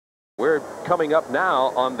We're coming up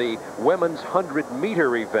now on the women's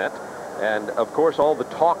 100-meter event. And, of course, all the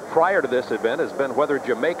talk prior to this event has been whether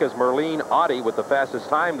Jamaica's Merlene Ottey, with the fastest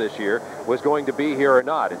time this year, was going to be here or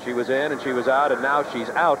not. And she was in and she was out, and now she's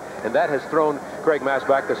out. And that has thrown, Craig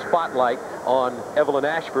Masbach, the spotlight on Evelyn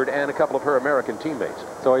Ashford and a couple of her American teammates.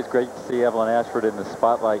 It's always great to see Evelyn Ashford in the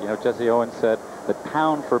spotlight. You know, Jesse Owens said that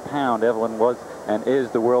pound for pound, Evelyn was and is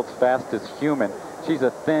the world's fastest human. She's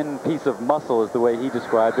a thin piece of muscle, is the way he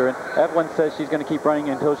described her. And Evelyn says she's going to keep running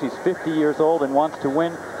until she's 50 years old and wants to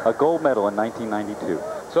win a gold medal in 1992.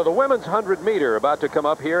 So the women's 100-meter about to come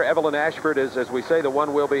up here. Evelyn Ashford is, as we say, the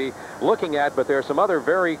one we'll be looking at, but there are some other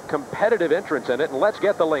very competitive entrants in it, and let's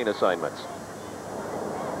get the lane assignments.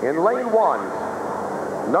 In lane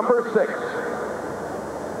 1, number 6,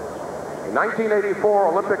 a 1984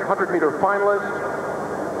 Olympic 100-meter finalist,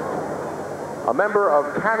 a member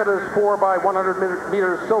of Canada's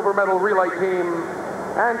 4x100-meter silver medal relay team,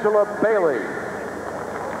 Angela Bailey.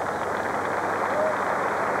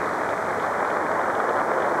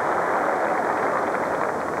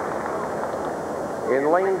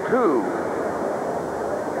 In lane 2,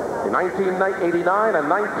 in 1989 and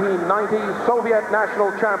 1990 Soviet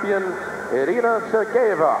national champion, Irina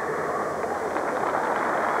Sergeyeva.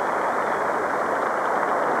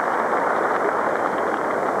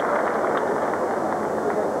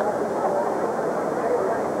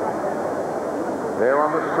 There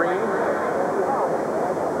on the screen,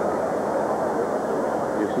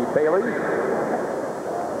 you see Bailey.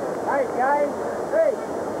 Hey, guys. Hey,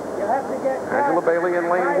 you have to get Angela Bailey in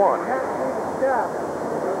lane 1. Okay?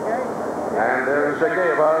 And there's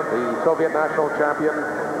Sergeyeva, the Soviet national champion,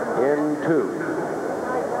 in 2.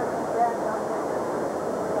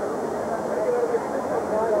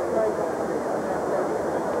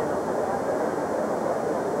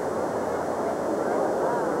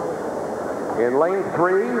 In lane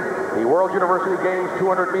 3, the World University Games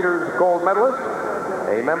 200 meters gold medalist,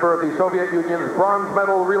 a member of the Soviet Union's bronze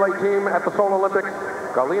medal relay team at the Seoul Olympics,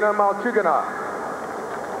 Galina Malchugina.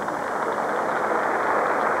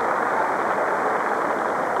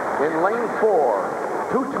 In lane 4,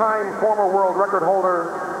 two-time former world record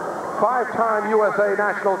holder, 5-time USA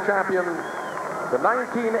national champion, the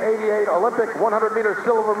 1988 Olympic 100-meter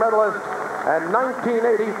silver medalist, and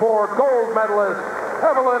 1984 gold medalist,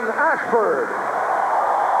 Evelyn Ashford.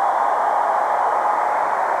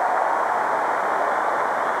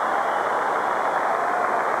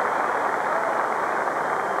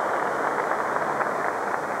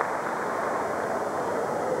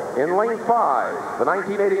 In lane 5, the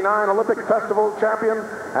 1989 Olympic Festival champion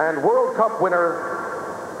and World Cup winner,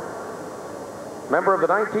 member of the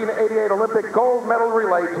 1988 Olympic gold medal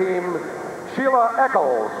relay team, Sheila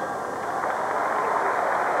Echols.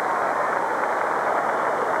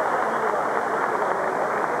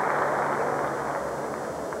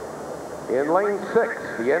 In lane 6,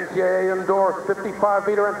 the NCAA indoor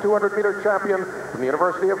 55-meter and 200-meter champion from the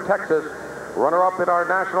University of Texas, runner-up in our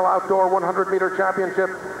national outdoor 100-meter championship,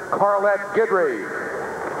 Carlette Guidry.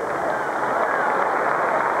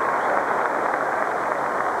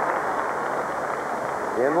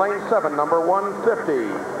 In lane 7, number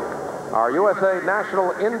 150, our USA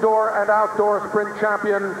national indoor and outdoor sprint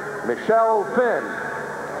champion, Michelle Finn.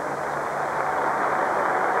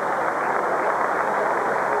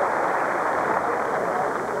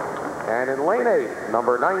 And in lane 8,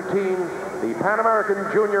 number 19, the Pan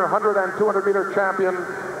American Junior 100 and 200-meter champion,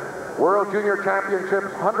 World Junior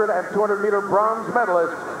Championships 100 and 200-meter bronze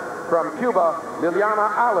medalist from Cuba,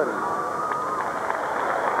 Liliana Allen.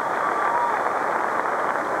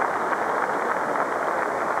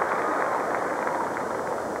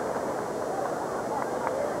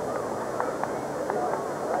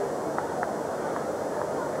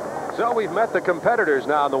 So we've met the competitors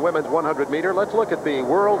now in the women's 100-meter. Let's look at the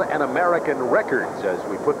world and American records as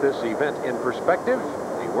we put this event in perspective.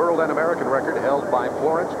 The world and American record held by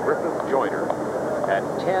Florence Griffith Joyner at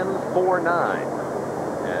 10:49.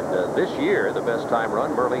 And this year, the best time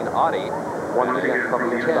run, Merlene Ottey, once again from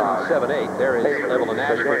 10:78. There is Evelyn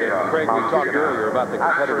Ashford. And Craig, we talked earlier about the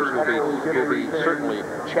competitors who'll be certainly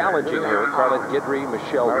challenging her. Carlette Guidry,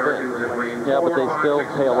 Michelle Finn. Yeah, but they still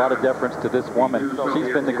pay a lot of deference to this woman.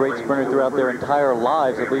 She's been the great sprinter throughout their entire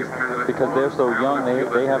lives, at least because they're so young.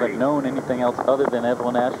 They haven't known anything else other than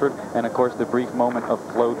Evelyn Ashford and, of course, the brief moment of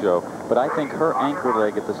FloJo. But I think her anchor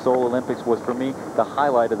leg at the Seoul Olympics was, for me, the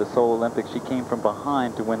highlight of the Seoul Olympics. She came from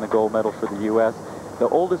behind to win the gold medal for the U.S., the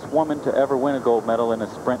oldest woman to ever win a gold medal in a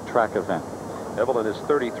sprint track event. Evelyn is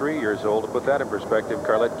 33 years old. To put that in perspective,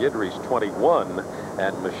 Carlette Guidry's 21,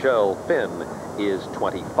 and Michelle Finn is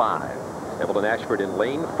 25. Evelyn Ashford in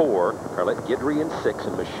lane 4, Carlette Guidry in 6,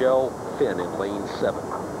 and Michelle Finn in lane 7.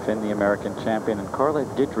 Finn, the American champion, and Carlette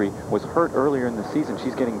Guidry was hurt earlier in the season.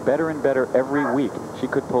 She's getting better and better every week. She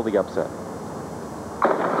could pull the upset.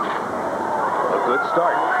 A good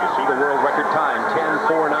start. You see the world record time,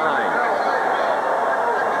 10:49.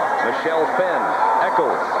 Michelle Finn,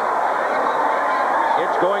 Echols.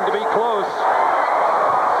 It's going to be close.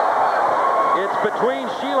 It's between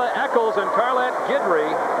Sheila Echols and Carlette Guidry.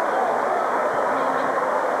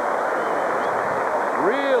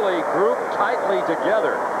 Really grouped tightly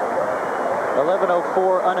together.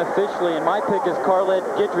 11:04 unofficially, and my pick is Carlette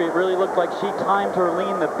Guidry. It really looked like she timed her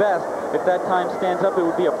lean the best. If that time stands up, it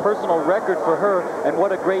would be a personal record for her, and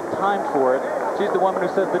what a great time for it. She's the woman who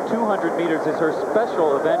says the 200 meters is her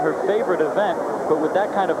special event, her favorite event, but with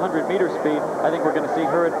that kind of 100-meter speed, I think we're going to see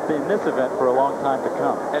her in this event for a long time to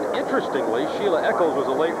come. And interestingly, Sheila Echols was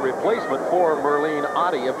a late replacement for Merlene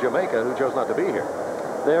Ottey of Jamaica, who chose not to be here.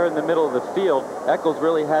 There in the middle of the field, Echols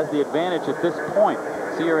really has the advantage at this point.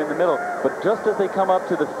 See her in the middle, but just as they come up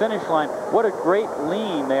to the finish line, what a great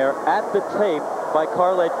lean there at the tape by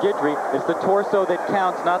Carlette Guidry. It's the torso that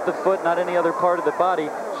counts, not the foot, not any other part of the body.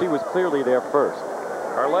 She was clearly there first.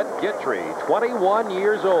 Carlette Guidry, 21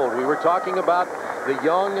 years old. We were talking about the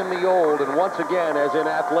young and the old, and once again, as in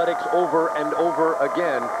athletics over and over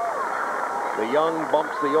again, the young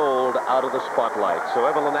bumps the old out of the spotlight. So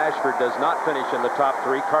Evelyn Ashford does not finish in the top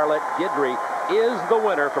 3. Carlette Guidry is the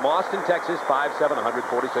winner from Austin, Texas, 5'7",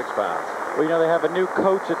 146 pounds. Well, you know, they have a new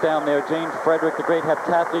coach down there, Jane Frederick, the great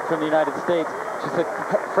heptathlete from the United States. She said,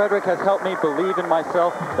 Frederick has helped me believe in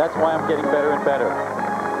myself. That's why I'm getting better and better.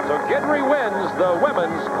 So Guidry wins the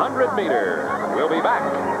women's 100-meter. We'll be back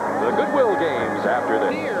to the Goodwill Games after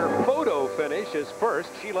this. Near photo finish is first,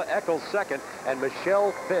 Sheila Echols second, and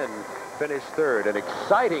Michelle Finn finished third. An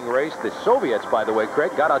exciting race. The Soviets, by the way,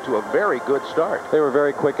 Craig, got out to a very good start. They were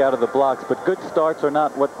very quick out of the blocks, but good starts are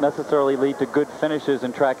not what necessarily lead to good finishes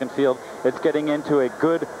in track and field. It's getting into a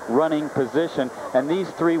good running position. And these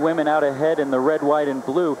 3 women out ahead in the red, white, and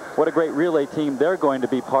blue, what a great relay team they're going to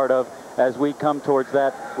be part of as we come towards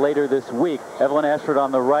that later this week. Evelyn Ashford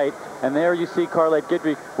on the right, and there you see Carlette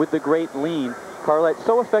Guidry with the great lean. Carlette,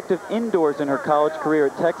 so effective indoors in her college career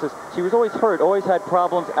at Texas. She was always hurt, always had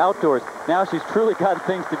problems outdoors. Now she's truly got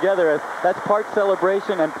things together, as that's part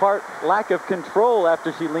celebration and part lack of control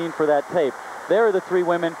after she leaned for that tape. There are the 3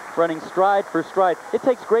 women running stride for stride. It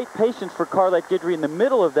takes great patience for Carlette Guidry in the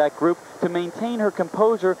middle of that group to maintain her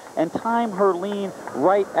composure and time her lean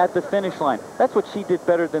right at the finish line. That's what she did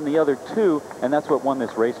better than the other 2, and that's what won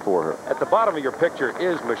this race for her. At the bottom of your picture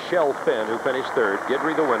is Michelle Finn, who finished third.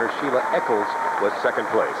 Guidry the winner. Sheila Echols was second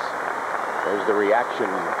place. There's the reaction.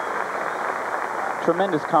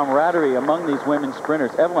 Tremendous camaraderie among these women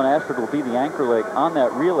sprinters. Evelyn Ashford will be the anchor leg on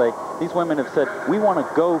that relay. These women have said, we want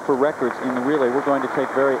to go for records in the relay. We're going to take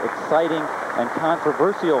very exciting and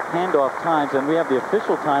controversial handoff times, and we have the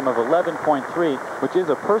official time of 11.3, which is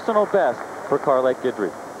a personal best for Carlette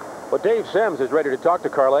Guidry. Well, Dave Sims is ready to talk to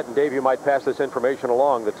Carlette, and Dave, you might pass this information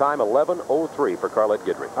along. The time, 11:03 for Carlette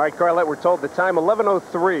Guidry. All right, Carlette, we're told the time,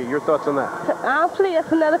 11:03. Your thoughts on that? I'm pleased.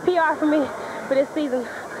 That's another PR for me for this season.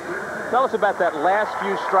 Tell us about that last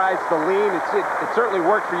few strides, the lean. It certainly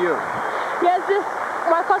worked for you. Yeah, it's just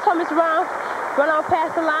my coach told me to run on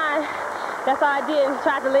past the line. That's all I did and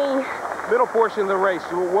tried to lean. Middle portion of the race,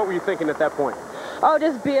 what were you thinking at that point? Oh,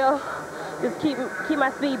 just build. Just keep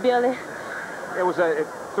my speed building. It was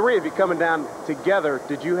 3 of you coming down together.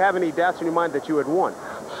 Did you have any doubts in your mind that you had won?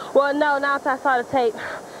 Well, no, not until I saw the tape.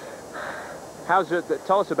 How's it?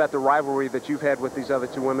 Tell us about the rivalry that you've had with these other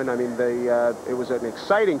 2 women. I mean, it was an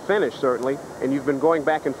exciting finish, certainly, and you've been going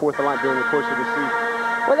back and forth a lot during the course of the season.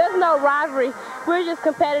 Well, there's no rivalry. We're just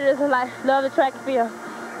competitors and love the track and field.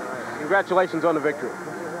 Congratulations on the victory.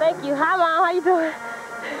 Thank you. Hi, Mom. How you doing?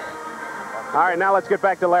 All right, now let's get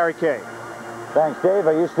back to Larry Kay. Thanks, Dave.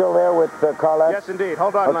 Are you still there with Carlette? Yes, indeed.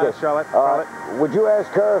 Hold on, okay. Charlotte. Would you ask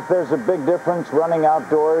her if there's a big difference running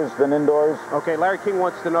outdoors than indoors? Okay, Larry King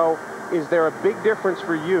wants to know, is there a big difference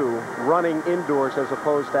for you running indoors as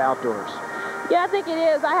opposed to outdoors? Yeah, I think it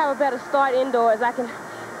is. I have a better start indoors.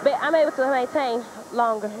 I'm able to maintain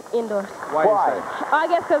longer indoors. Why? Why? I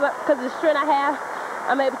guess because of the strength I have,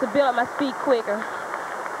 I'm able to build up my speed quicker.